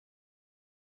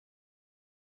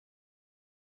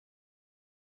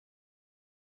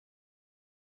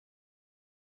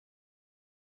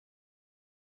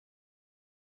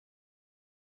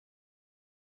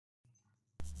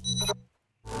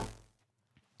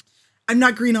I'm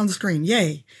not green on the screen.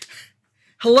 Yay.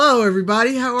 Hello,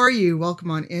 everybody. How are you? Welcome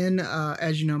on in.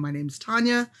 As you know, my name is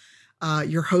Tanya,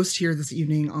 your host here this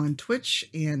evening on Twitch.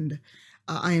 And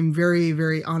I am very,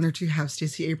 very honored to have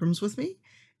Stacey Abrams with me.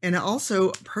 And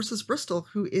also Persis Bristol,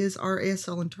 who is our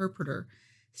ASL interpreter.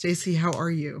 Stacey, how are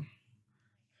you?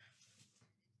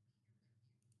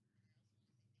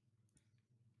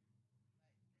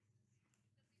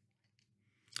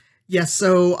 Yes.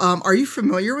 So are you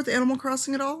familiar with Animal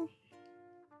Crossing at all?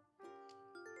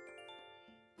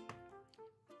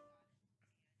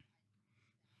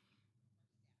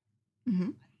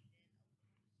 Mm-hmm.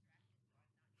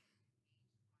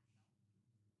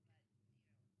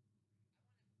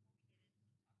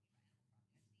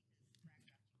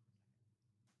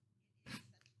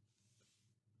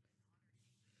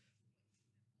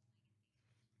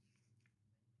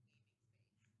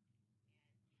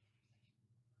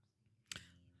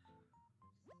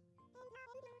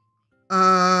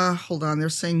 Hold on. They're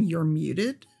saying you're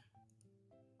muted.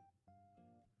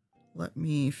 Let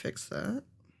me fix that.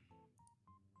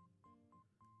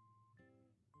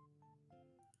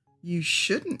 You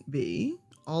shouldn't be.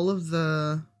 All of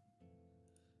the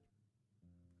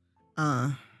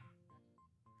I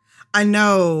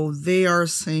know they are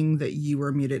saying that you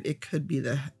were muted. It could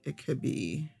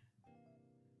be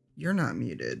you're not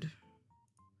muted.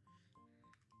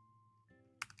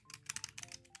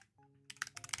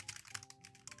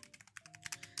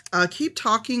 Keep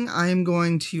talking. I am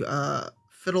going to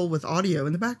fiddle with audio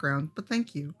in the background, but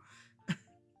thank you.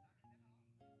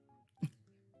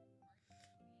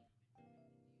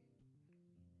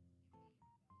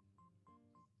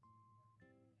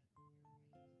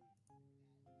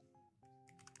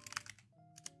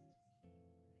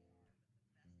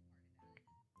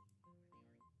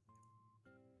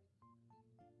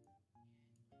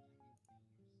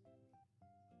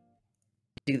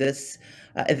 Do this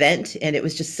event, and it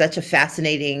was just such a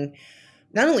fascinating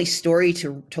not only story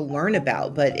to learn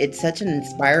about, but it's such an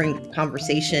inspiring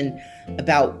conversation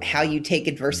about how you take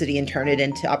adversity and turn it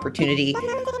into opportunity.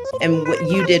 And what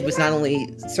you did was not only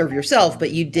serve yourself, but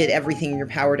you did everything in your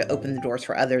power to open the doors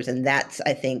for others. And that's,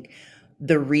 I think,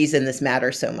 the reason this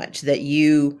matters so much, that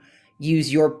you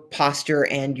use your posture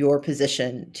and your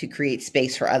position to create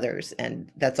space for others.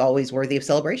 And that's always worthy of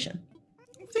celebration.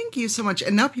 Thank you so much.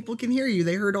 And now people can hear you.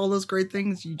 They heard all those great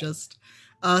things you just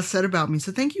said about me.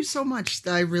 So thank you so much.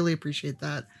 I really appreciate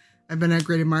that. I've been a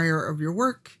great admirer of your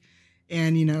work.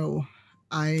 And, you know,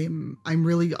 I'm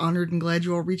really honored and glad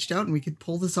you all reached out and we could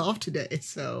pull this off today.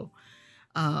 So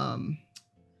while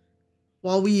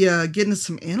we get into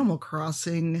some Animal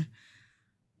Crossing,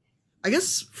 I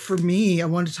guess for me, I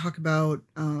wanted to talk about,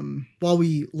 while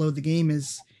we load the game,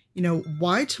 is, you know,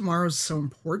 why tomorrow's so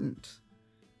important.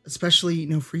 Especially, you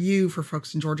know, for you, for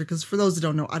folks in Georgia, because for those that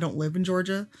don't know, I don't live in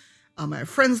Georgia. I have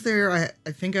friends there.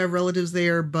 I think I have relatives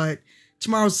there, but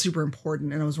tomorrow's super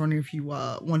important. And I was wondering if you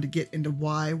wanted to get into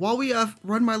why while we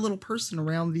run my little person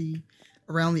around the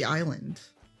island.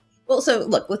 Well, so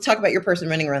look, let's talk about your person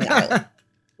running around the island.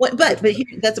 But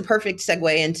here, that's a perfect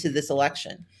segue into this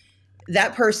election.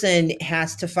 That person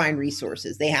has to find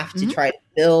resources. They have to try to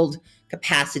build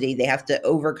capacity. They have to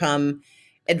overcome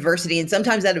adversity. And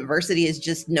sometimes that adversity is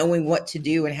just knowing what to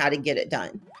do and how to get it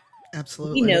done.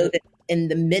 Absolutely. We know that in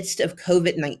the midst of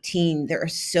COVID-19, there are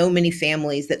so many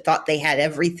families that thought they had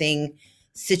everything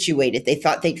situated. They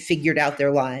thought they'd figured out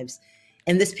their lives.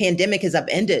 And this pandemic has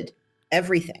upended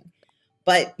everything.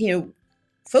 But, you know,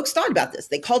 folks thought about this.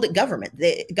 They called it government.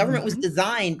 The government was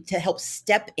designed to help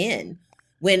step in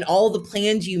when all the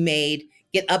plans you made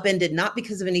get upended, not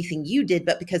because of anything you did,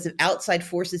 but because of outside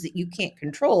forces that you can't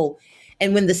control.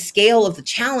 And when the scale of the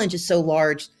challenge is so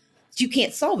large, you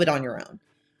can't solve it on your own.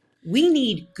 We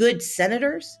need good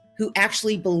senators who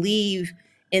actually believe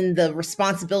in the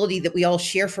responsibility that we all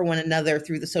share for one another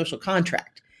through the social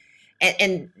contract.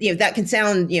 And you know, that can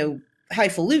sound, you know,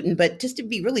 highfalutin, but just to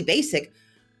be really basic,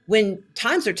 when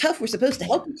times are tough, we're supposed to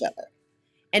help each other.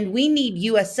 And we need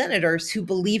US senators who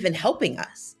believe in helping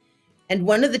us. And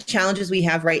one of the challenges we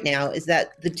have right now is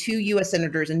that the 2 US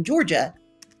senators in Georgia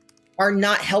are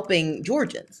not helping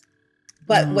Georgians.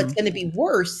 But what's going to be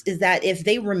worse is that if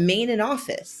they remain in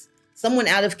office, someone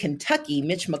out of Kentucky,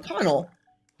 Mitch McConnell,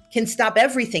 can stop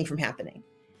everything from happening.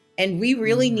 And we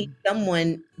really need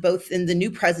someone both in the new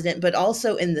president, but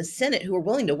also in the Senate who are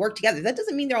willing to work together. That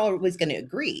doesn't mean they're always going to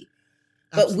agree.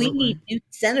 But we need new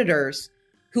senators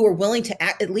who are willing to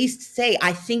at least say,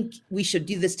 I think we should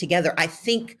do this together. I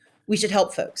think we should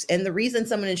help folks. And the reason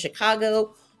someone in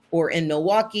Chicago or in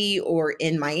Milwaukee or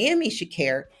in Miami should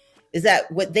care is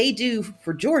that what they do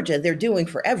for Georgia, they're doing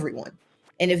for everyone.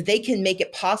 And if they can make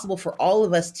it possible for all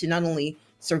of us to not only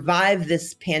survive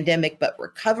this pandemic, but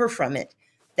recover from it,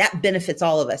 that benefits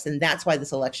all of us. And that's why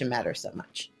this election matters so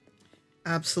much.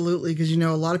 Absolutely. Because, a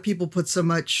lot of people put so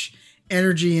much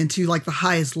energy into like the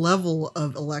highest level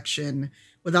of election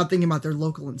without thinking about their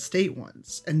local and state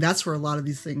ones. And that's where a lot of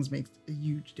these things make a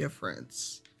huge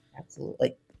difference.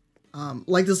 Absolutely.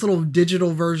 Like this little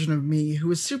digital version of me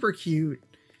who is super cute.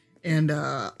 And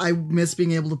I miss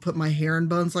being able to put my hair in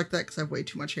buns like that because I have way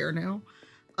too much hair now.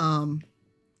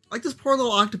 Like this poor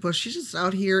little octopus. She's just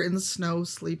out here in the snow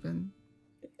sleeping.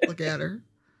 Look at her.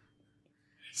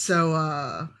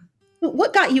 So,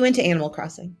 what got you into Animal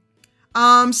Crossing?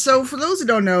 So for those who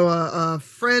don't know, a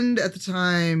friend at the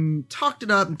time talked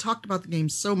it up and talked about the game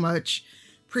so much,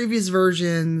 previous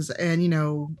versions,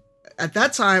 and at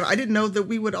that time I didn't know that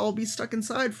we would all be stuck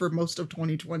inside for most of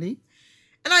 2020.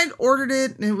 And I ordered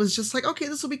it, and it was just like, okay,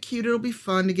 this will be cute. It'll be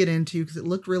fun to get into because it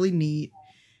looked really neat.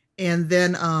 And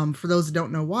then, for those who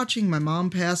don't know watching, my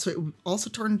mom passed, so it also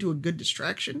turned into a good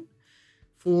distraction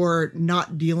for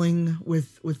not dealing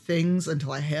with things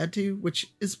until I had to, which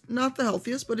is not the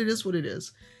healthiest, but it is what it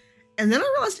is. And then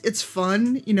I realized it's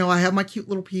fun. I have my cute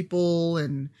little people,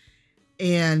 and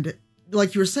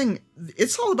like you were saying,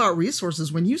 it's all about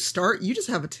resources. When you start, you just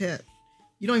have a tent.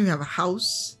 You don't even have a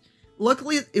house.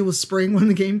 Luckily, it was spring when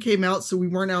the game came out, so we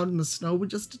weren't out in the snow with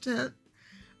just a tent.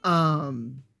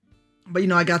 But,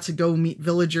 I got to go meet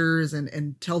villagers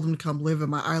and tell them to come live in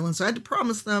my island. So I had to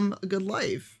promise them a good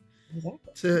life.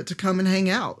 Exactly. To come and hang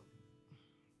out.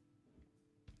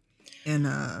 And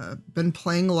been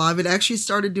playing a lot of it. Actually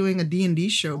started doing a D&D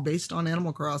show based on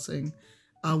Animal Crossing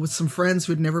with some friends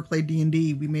who had never played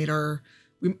D&D.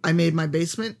 I made my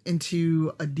basement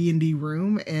into a D&D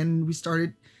room, and we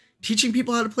started teaching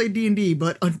people how to play D&D,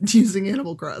 but using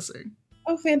Animal Crossing.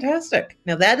 Oh, fantastic.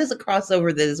 Now that is a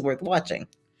crossover that is worth watching.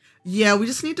 Yeah, we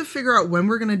just need to figure out when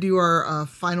we're going to do our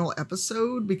final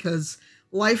episode, because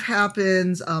life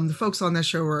happens. The folks on that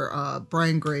show are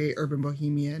Brian Gray, Urban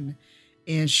Bohemian,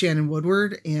 and Shannon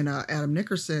Woodward, and Adam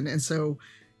Nickerson. And so,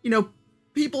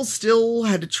 people still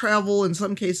had to travel in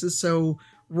some cases. So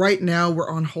right now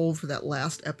we're on hold for that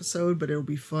last episode, but it'll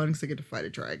be fun because I get to fight a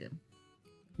dragon.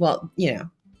 Well,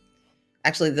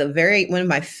 actually one of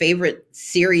my favorite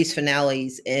series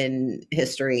finales in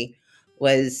history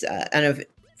was, I don't know if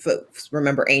folks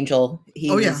remember Angel.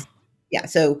 Yeah.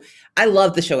 So I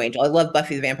love the show Angel. I love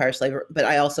Buffy the Vampire Slayer, but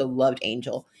I also loved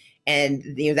Angel. And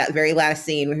that very last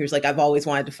scene where he was like, "I've always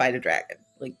wanted to fight a dragon."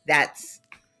 Like that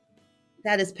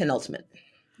is penultimate.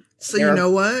 So you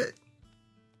know what?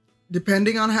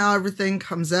 Depending on how everything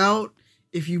comes out,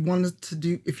 if you want to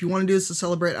do this to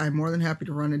celebrate, I'm more than happy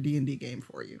to run a D&D game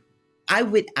for you. I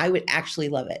would actually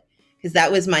love it, because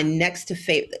that was my next to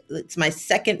favorite. It's my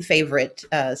second favorite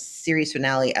series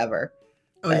finale ever.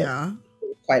 Oh, yeah.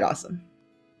 Quite awesome.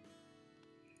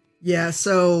 Yeah.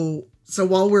 So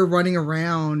while we're running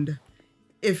around,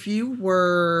 if you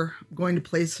were going to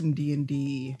play some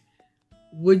D&D,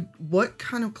 what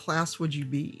kind of class would you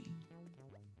be?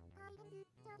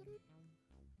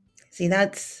 See,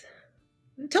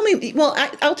 tell me. Well,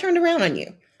 I'll turn around on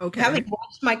you. Okay. Having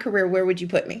watched my career, where would you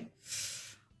put me?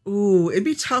 Ooh, it'd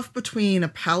be tough between a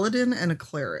paladin and a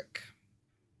cleric.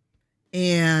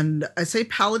 And I say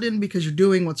paladin because you're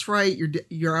doing what's right.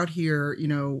 You're out here,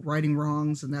 righting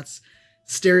wrongs, and that's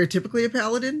stereotypically a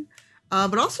paladin.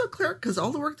 But also a cleric, because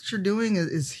all the work that you're doing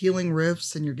is healing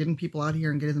rifts, and you're getting people out here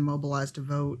and getting them mobilized to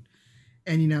vote.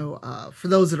 And, for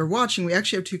those that are watching, we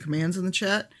actually have 2 commands in the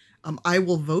chat. I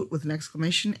will vote with an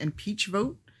exclamation, and Peach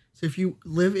vote. So if you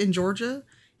live in Georgia,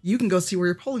 you can go see where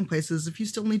your polling place is if you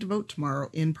still need to vote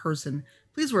tomorrow in person.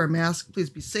 Please wear a mask.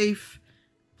 Please be safe.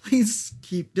 Please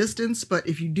keep distance. But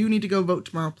if you do need to go vote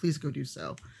tomorrow, please go do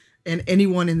so. And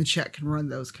anyone in the chat can run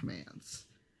those commands.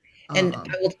 And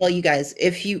I will tell you guys,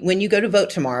 when you go to vote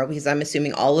tomorrow, because I'm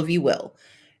assuming all of you will,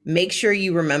 make sure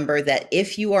you remember that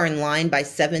if you are in line by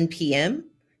 7 p.m.,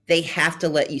 they have to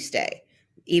let you stay.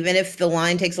 Even if the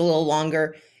line takes a little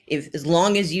longer, as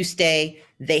long as you stay,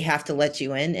 they have to let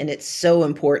you in. And it's so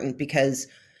important because,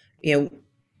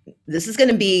 this is going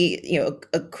to be,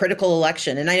 a critical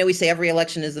election. And I know we say every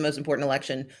election is the most important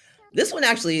election. This one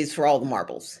actually is for all the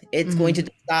marbles. It's going to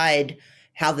decide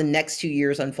how the next 2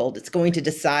 years unfold. It's going to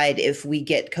decide if we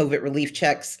get COVID relief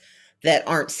checks that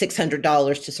aren't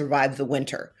 $600 to survive the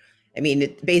winter. I mean,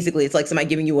 it's like somebody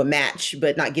giving you a match,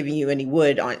 but not giving you any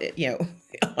wood on it,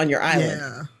 on your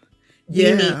island.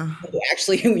 Yeah.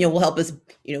 Actually, will help us,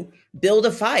 build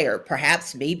a fire,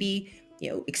 perhaps maybe,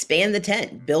 expand the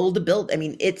tent, build. I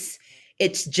mean, it's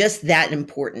just that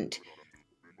important.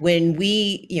 when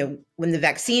when the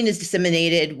vaccine is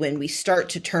disseminated, when we start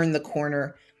to turn the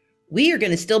corner, we are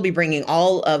going to still be bringing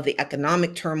all of the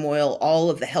economic turmoil,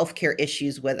 all of the healthcare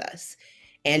issues with us.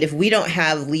 And if we don't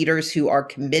have leaders who are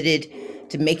committed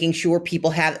to making sure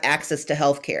people have access to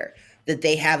healthcare, that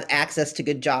they have access to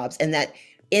good jobs, and that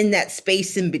in that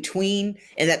space in between,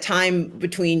 and that time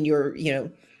between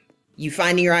you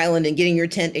finding your island and getting your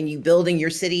tent and you building your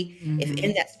city, if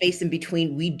in that space in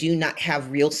between we do not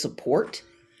have real support,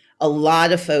 a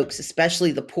lot of folks,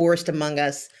 especially the poorest among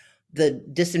us, the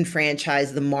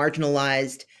disenfranchised, the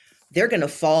marginalized, they're going to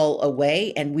fall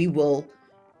away, and we will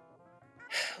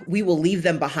leave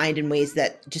them behind in ways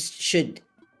that just should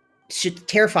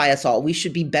terrify us all. We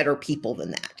should be better people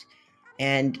than that.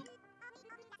 And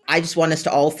I just want us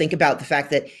to all think about the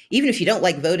fact that even if you don't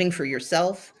like voting for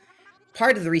yourself,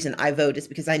 part of the reason I vote is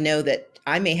because I know that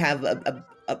I may have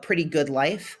a pretty good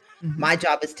life. My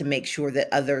job is to make sure that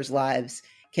others' lives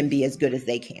can be as good as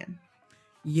they can.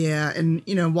 Yeah. And,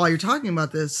 while you're talking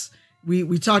about this,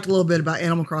 we talked a little bit about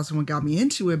Animal Crossing, what got me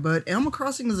into it, but Animal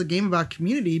Crossing is a game about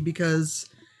community because,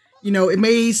 it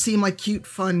may seem like cute,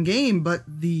 fun game, but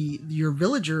your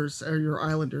villagers, or your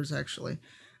islanders actually,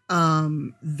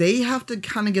 they have to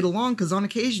kind of get along, because on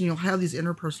occasion you'll have these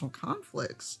interpersonal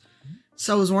conflicts.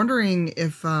 So I was wondering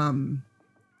if,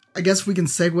 I guess we can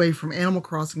segue from Animal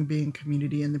Crossing being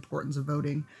community and the importance of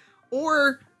voting,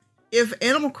 or if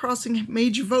Animal Crossing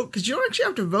made you vote, because you don't actually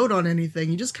have to vote on anything.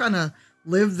 You just kind of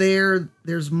live there.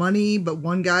 There's money, but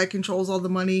one guy controls all the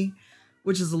money,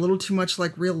 which is a little too much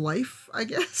like real life, I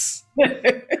guess.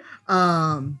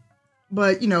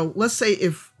 But, let's say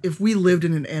if we lived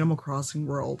in an Animal Crossing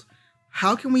world,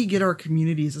 how can we get our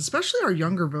communities, especially our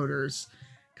younger voters,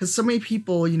 because so many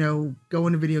people, go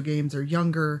into video games, are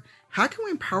younger. How can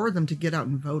we empower them to get out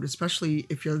and vote, especially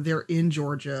if they're in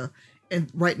Georgia and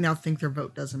right now think their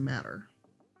vote doesn't matter?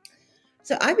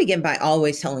 So I begin by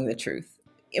always telling the truth.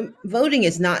 Voting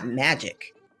is not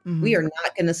magic. We are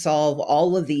not going to solve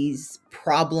all of these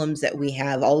problems that we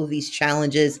have, all of these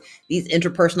challenges, these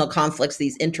interpersonal conflicts,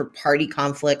 these inter-party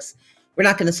conflicts. We're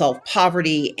not going to solve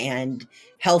poverty and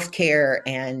healthcare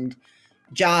and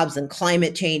jobs and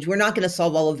climate change. We're not going to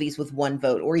solve all of these with one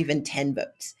vote or even 10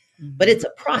 votes. But it's a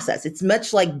process. It's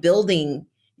much like building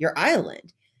your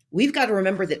island. We've got to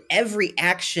remember that every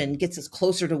action gets us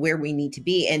closer to where we need to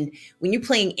be. And when you're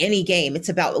playing any game, it's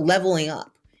about leveling up.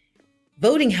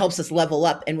 Voting helps us level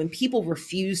up. And when people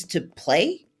refuse to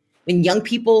play, when young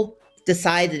people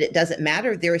decide that it doesn't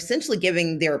matter, they're essentially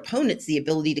giving their opponents the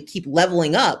ability to keep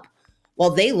leveling up while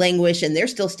they languish and they're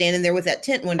still standing there with that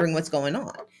tent wondering what's going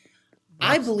on. Absolutely.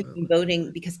 I believe in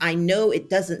voting because I know it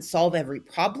doesn't solve every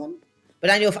problem, but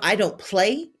I know if I don't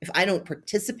play, if I don't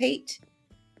participate,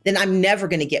 then I'm never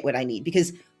going to get what I need,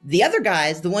 because the other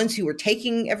guys, the ones who are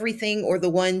taking everything or the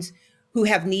ones who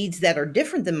have needs that are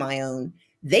different than my own,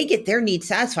 they get their needs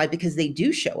satisfied because they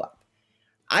do show up.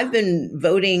 I've been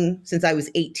voting since I was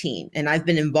 18, and I've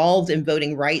been involved in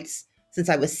voting rights since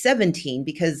I was 17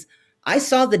 because I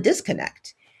saw the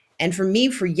disconnect. And for me,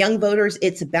 for young voters,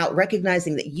 it's about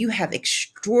recognizing that you have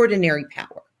extraordinary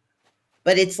power.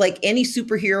 But it's like any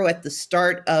superhero at the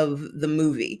start of the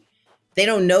movie. They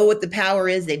don't know what the power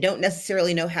is. They don't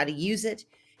necessarily know how to use it.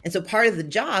 And so part of the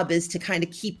job is to kind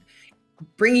of keep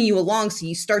bringing you along so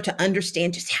you start to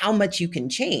understand just how much you can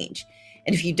change.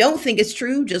 And if you don't think it's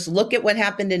true, just look at what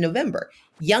happened in November.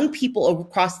 Young people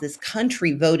across this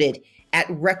country voted at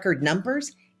record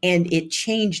numbers, and it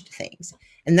changed things.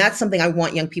 And that's something I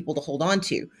want young people to hold on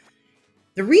to.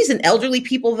 The reason elderly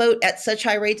people vote at such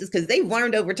high rates is because they've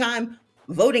learned over time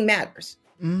voting matters.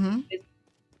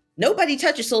 Nobody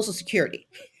touches Social Security.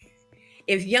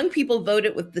 If young people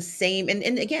voted with the same, and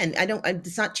again,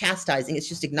 it's not chastising, it's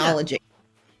just acknowledging. Yeah.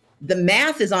 The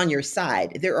math is on your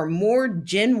side. There are more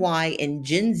Gen Y and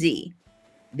Gen Z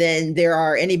than there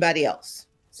are anybody else.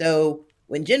 So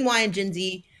when Gen Y and Gen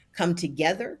Z come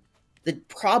together, the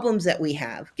problems that we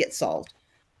have get solved,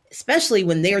 especially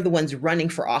when they're the ones running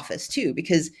for office too,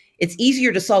 because it's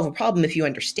easier to solve a problem if you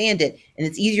understand it. And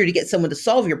it's easier to get someone to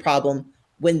solve your problem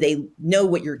when they know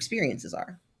what your experiences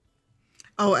are.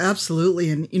 Oh, absolutely.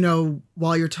 And,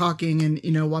 while you're talking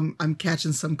and, I'm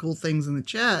catching some cool things in the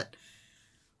chat.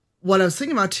 What I was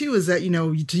thinking about too is that,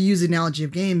 to use the analogy of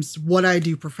games, what I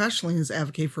do professionally is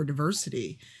advocate for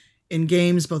diversity in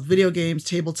games, both video games,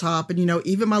 tabletop, and,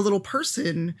 even my little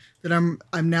person that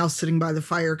I'm now sitting by the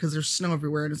fire because there's snow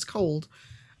everywhere and it's cold.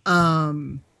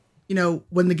 When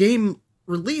the game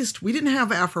released, we didn't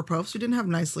have Afro puffs. We didn't have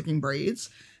nice looking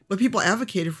braids, but people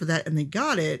advocated for that and they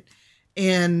got it.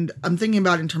 And I'm thinking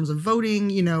about it in terms of voting.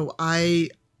 I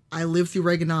lived through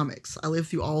Reaganomics. I lived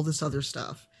through all this other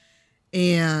stuff.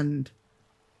 And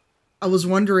I was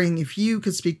wondering if you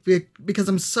could speak, because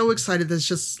I'm so excited that it's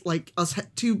just like us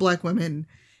two Black women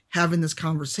having this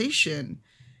conversation.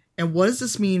 And what does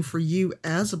this mean for you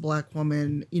as a Black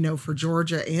woman, for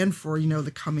Georgia and for,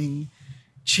 the coming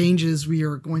changes we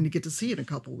are going to get to see in a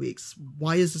couple weeks?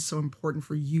 Why is this so important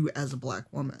for you as a Black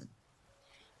woman?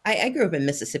 I grew up in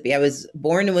Mississippi. I was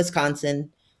born in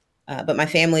Wisconsin, but my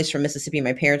family's from Mississippi.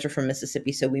 My parents are from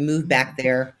Mississippi, so we moved back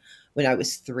there when I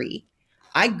was 3.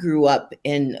 I grew up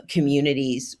in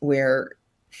communities where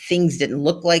things didn't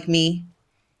look like me.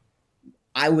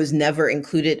 I was never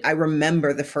included. I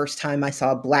remember the first time I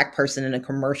saw a Black person in a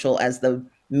commercial as the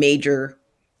major,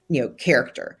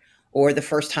 character, or the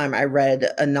first time I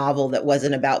read a novel that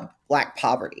wasn't about Black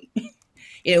poverty.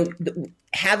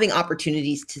 Having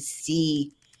opportunities to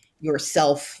see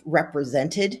yourself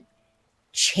represented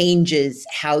changes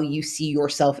how you see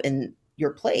yourself in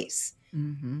your place.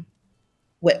 Mm-hmm.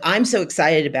 What I'm so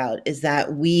excited about is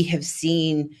that we have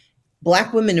seen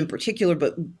Black women in particular,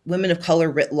 but women of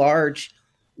color writ large,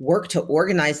 work to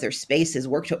organize their spaces,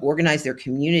 work to organize their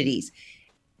communities,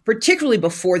 particularly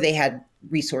before they had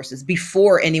resources,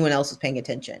 before anyone else was paying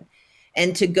attention.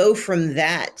 And to go from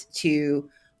that to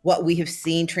what we have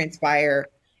seen transpire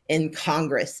in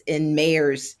Congress, in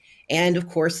mayors, and of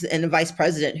course, in a vice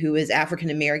president who is African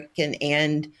American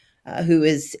and who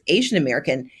is Asian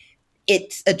American,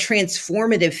 it's a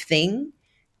transformative thing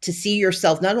to see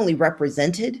yourself not only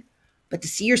represented, but to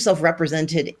see yourself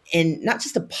represented in not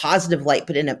just a positive light,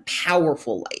 but in a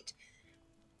powerful light.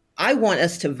 I want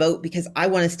us to vote because I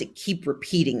want us to keep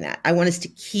repeating that. I want us to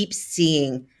keep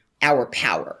seeing our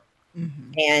power.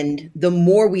 Mm-hmm. And the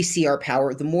more we see our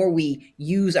power, the more we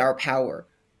use our power,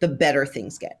 the better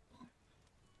things get.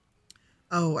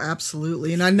 Oh,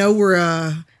 absolutely. And I know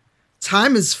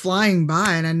time is flying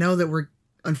by, and I know that we're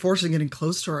unfortunately getting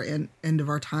close to our end of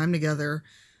our time together.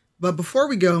 But before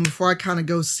we go, and before I kind of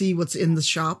go see what's in the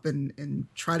shop and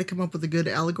try to come up with a good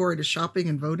allegory to shopping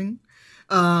and voting,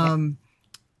 other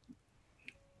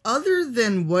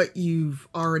than what you've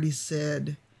already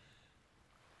said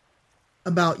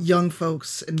about young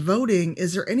folks and voting,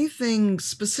 is there anything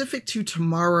specific to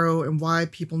tomorrow and why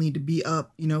people need to be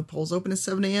up? Polls open at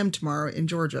 7 a.m. tomorrow in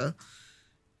Georgia,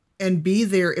 and be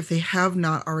there if they have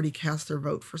not already cast their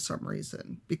vote for some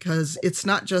reason, because it's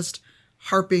not just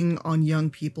harping on young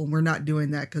people. We're not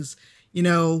doing that because,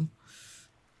 a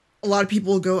lot of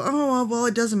people will go, oh, well,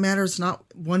 it doesn't matter. It's not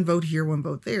one vote here, one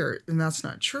vote there. And that's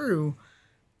not true.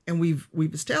 And we've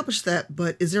established that.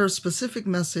 But is there a specific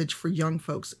message for young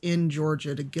folks in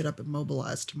Georgia to get up and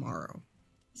mobilize tomorrow?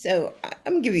 So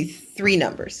I'm going to give you 3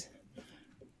 numbers.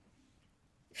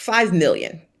 5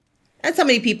 million. That's how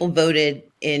many people voted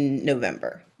in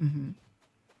November. Mm-hmm.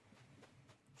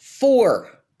 4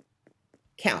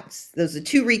 counts. Those are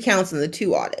 2 recounts and the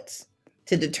 2 audits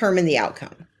to determine the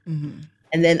outcome. Mm-hmm.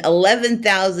 And then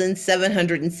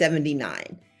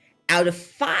 11,779 out of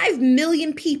 5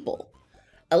 million people,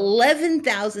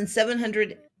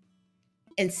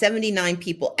 11,779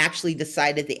 people actually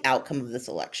decided the outcome of this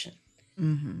election.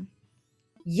 Mm-hmm.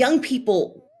 Young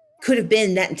people could have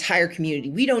been that entire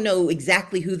community. We don't know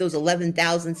exactly who those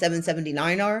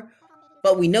 11,779 are,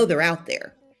 but we know they're out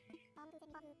there.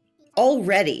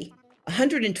 Already,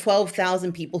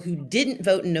 112,000 people who didn't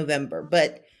vote in November,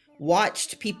 but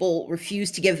watched people refuse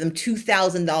to give them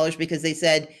 $2,000 because they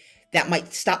said that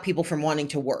might stop people from wanting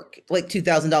to work. Like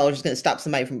 $2,000 is going to stop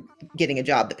somebody from getting a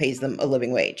job that pays them a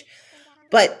living wage.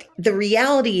 But the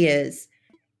reality is,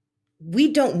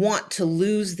 we don't want to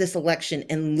lose this election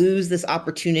and lose this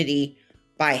opportunity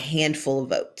by a handful of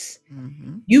votes.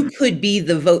 Mm-hmm. You could be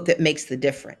the vote that makes the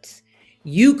difference.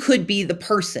 You could be the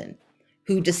person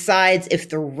who decides if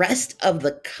the rest of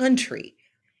the country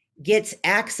gets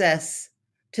access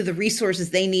to the resources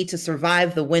they need to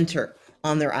survive the winter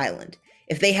on their island,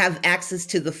 if they have access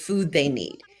to the food they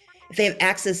need, if they have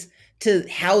access to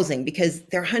housing, because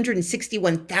there are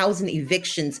 161,000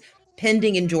 evictions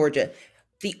pending in Georgia.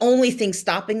 The only thing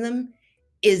stopping them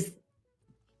is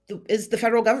the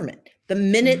federal government. The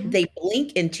minute they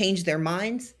blink and change their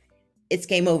minds, it's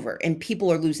game over. And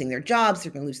people are losing their jobs.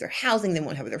 They're going to lose their housing. They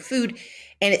won't have their food.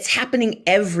 And it's happening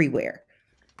everywhere.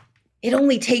 It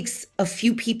only takes a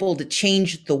few people to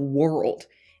change the world.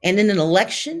 And in an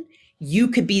election, you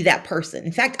could be that person.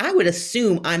 In fact, I would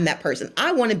assume I'm that person.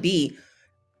 I want to be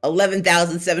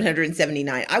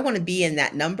 11,779. I want to be in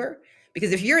that number,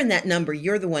 because if you're in that number,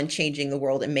 you're the one changing the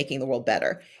world and making the world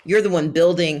better. You're the one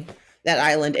building that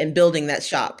island and building that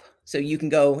shop so you can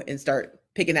go and start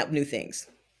picking up new things.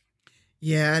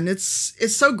 Yeah, and it's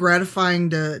so gratifying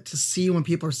to see when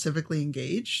people are civically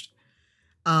engaged.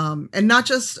 And not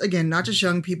just, again, not just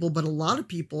young people, but a lot of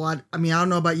people. I mean, I don't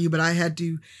know about you, but I had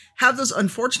to have those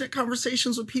unfortunate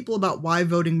conversations with people about why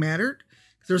voting mattered.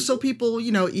 There's still people,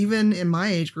 even in my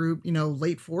age group,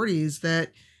 late 40s,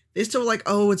 that they still like,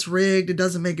 oh, it's rigged, it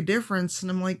doesn't make a difference. And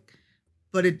I'm like,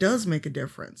 but it does make a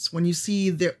difference when you see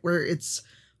that where it's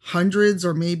hundreds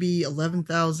or maybe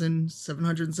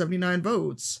 11,779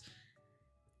 votes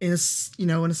in in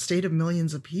a state of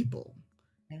millions of people.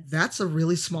 Yes. That's a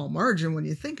really small margin when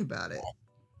you think about it.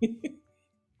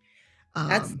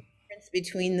 That's the difference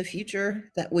between the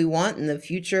future that we want and the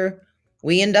future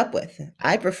we end up with.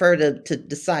 I prefer to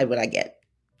decide what I get.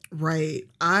 Right.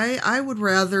 I would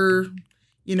rather,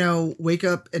 wake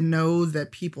up and know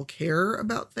that people care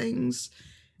about things.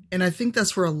 And I think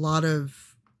that's where a lot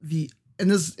of this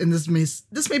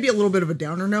may be a little bit of a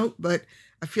downer note, but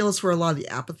I feel it's where a lot of the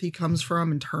apathy comes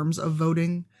from in terms of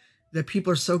voting, that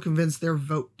people are so convinced their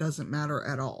vote doesn't matter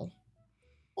at all.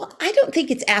 Well, I don't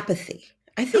think it's apathy.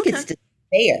 I think it's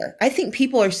despair. I think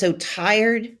people are so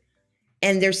tired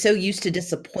and they're so used to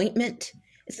disappointment.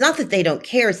 It's not that they don't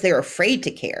care, it's they're afraid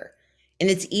to care. And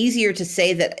it's easier to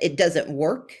say that it doesn't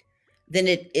work than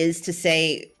it is to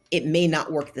say it may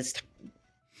not work this time.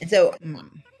 And so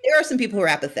there are some people who are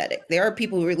apathetic. There are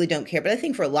people who really don't care. But I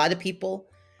think for a lot of people,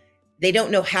 they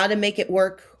don't know how to make it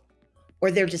work,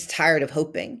 or they're just tired of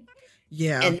hoping.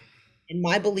 Yeah. And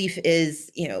my belief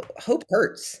is, hope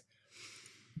hurts,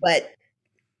 but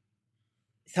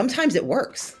sometimes it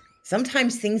works.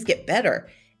 Sometimes things get better,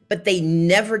 but they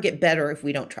never get better if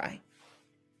we don't try.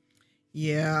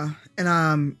 Yeah.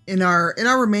 And in our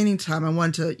remaining time, I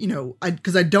want to,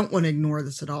 because I don't want to ignore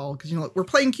this at all, because we're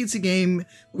playing cutesy game,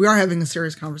 we are having a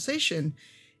serious conversation,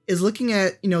 is looking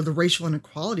at, the racial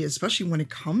inequality, especially when it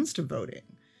comes to voting.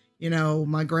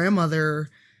 My grandmother,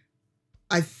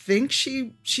 I think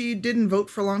she didn't vote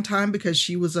for a long time because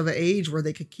she was of an age where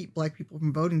they could keep Black people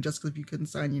from voting just because you couldn't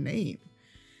sign your name.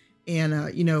 And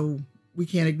we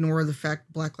can't ignore the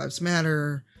fact Black Lives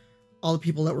Matter, all the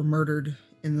people that were murdered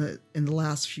in the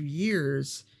last few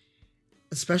years,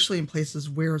 especially in places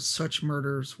where such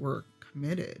murders were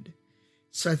committed.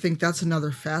 So I think that's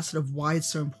another facet of why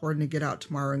it's so important to get out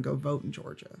tomorrow and go vote in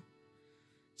Georgia.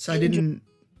 So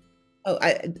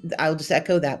I'll just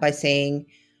echo that by saying,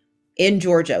 in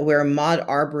Georgia, where Ahmaud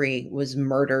Arbery was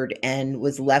murdered and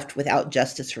was left without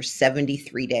justice for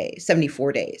 74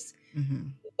 days, mm-hmm.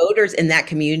 voters in that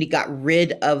community got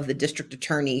rid of the district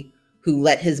attorney who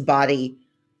let his body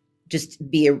just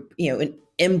be an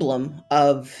emblem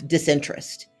of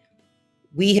disinterest.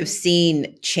 We have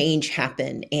seen change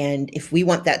happen. And if we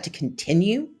want that to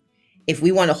continue, if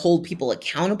we want to hold people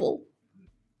accountable,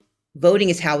 voting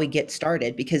is how we get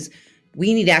started, because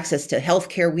we need access to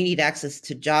healthcare, we need access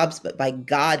to jobs, but by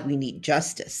God, we need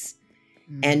justice.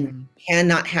 Mm-hmm. And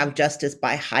cannot have justice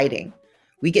by hiding.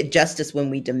 We get justice when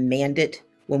we demand it,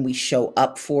 when we show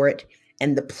up for it.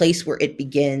 And the place where it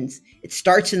begins, it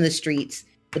starts in the streets,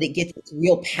 but it gets its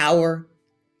real power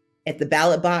at the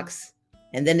ballot box.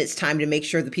 And then it's time to make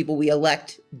sure the people we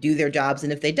elect do their jobs.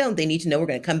 And if they don't, they need to know we're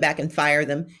going to come back and fire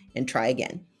them and try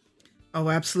again. Oh,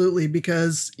 absolutely.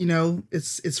 Because,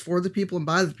 it's for the people and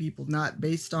by the people, not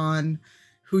based on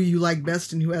who you like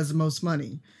best and who has the most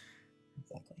money.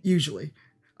 Exactly. Usually.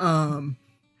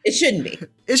 It shouldn't be.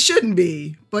 It shouldn't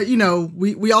be. But,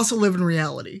 we also live in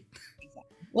reality.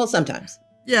 Well, sometimes.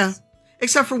 Yeah.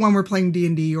 Except for when we're playing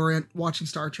D&D or watching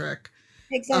Star Trek.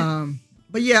 Exactly.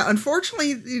 But yeah,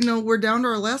 unfortunately, we're down to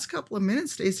our last couple of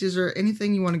minutes. Stacey, is there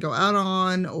anything you want to go out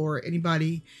on, or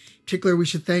anybody particular we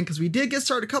should thank? Because we did get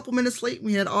started a couple minutes late.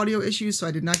 We had audio issues, so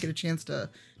I did not get a chance to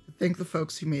thank the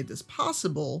folks who made this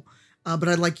possible. But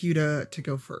I'd like you to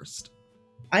go first.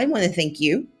 I want to thank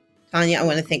you, Tanya. I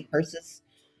want to thank Persis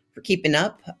for keeping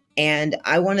up. And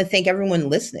I want to thank everyone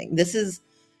listening. This is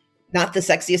not the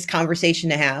sexiest conversation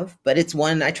to have, but it's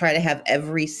one I try to have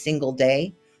every single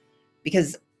day,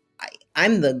 because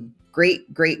I'm the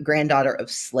great-great-granddaughter of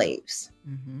slaves.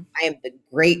 Mm-hmm. I am the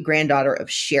great-granddaughter of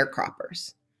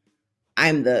sharecroppers.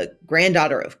 I'm the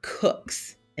granddaughter of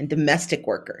cooks and domestic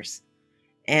workers.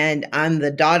 And I'm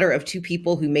the daughter of two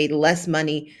people who made less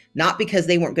money, not because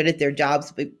they weren't good at their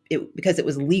jobs, but because it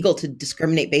was legal to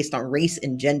discriminate based on race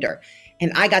and gender.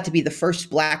 And I got to be the first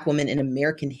Black woman in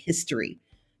American history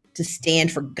to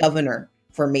stand for governor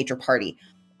for a major party.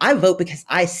 I vote because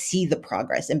I see the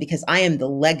progress and because I am the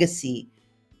legacy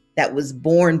that was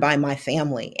born by my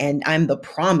family, and I'm the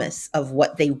promise of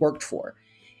what they worked for.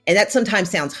 And that sometimes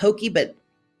sounds hokey, but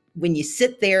when you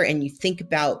sit there and you think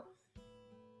about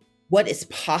what is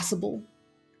possible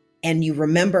and you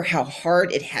remember how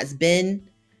hard it has been,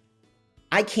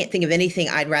 I can't think of anything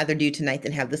I'd rather do tonight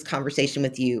than have this conversation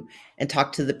with you and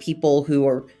talk to the people who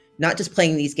are not just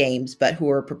playing these games, but who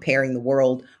are preparing the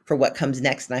world for what comes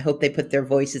next. And I hope they put their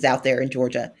voices out there in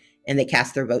Georgia and they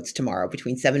cast their votes tomorrow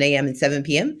between 7 a.m. and 7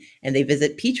 p.m. and they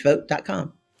visit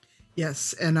peachvote.com.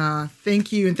 Yes. And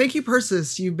thank you. And thank you,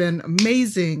 Persis. You've been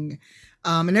amazing.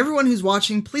 And everyone who's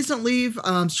watching, please don't leave.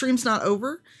 Stream's not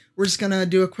over. We're just going to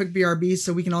do a quick BRB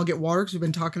so we can all get water because we've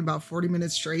been talking about 40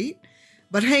 minutes straight.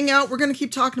 But hang out. We're going to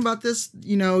keep talking about this.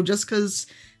 You know, just because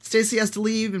Stacey has to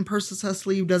leave and Persis has to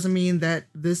leave doesn't mean that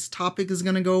this topic is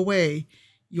going to go away.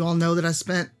 You all know that I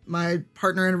spent my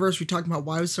partner anniversary talking about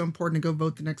why it was so important to go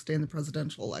vote the next day in the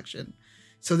presidential election.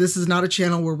 So this is not a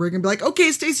channel where we're going to be like,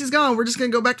 okay, Stacey's gone. We're just going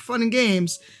to go back to fun and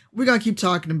games. We're going to keep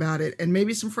talking about it. And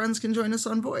maybe some friends can join us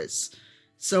on Voice.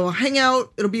 So hang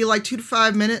out. It'll be like 2 to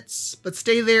 5 minutes. But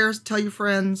stay there. Tell your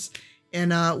friends.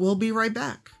 And we'll be right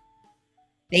back.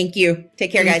 Thank you.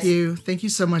 Take care, guys. Thank you. Thank you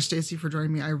so much, Stacey, for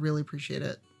joining me. I really appreciate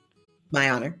it. My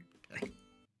honor.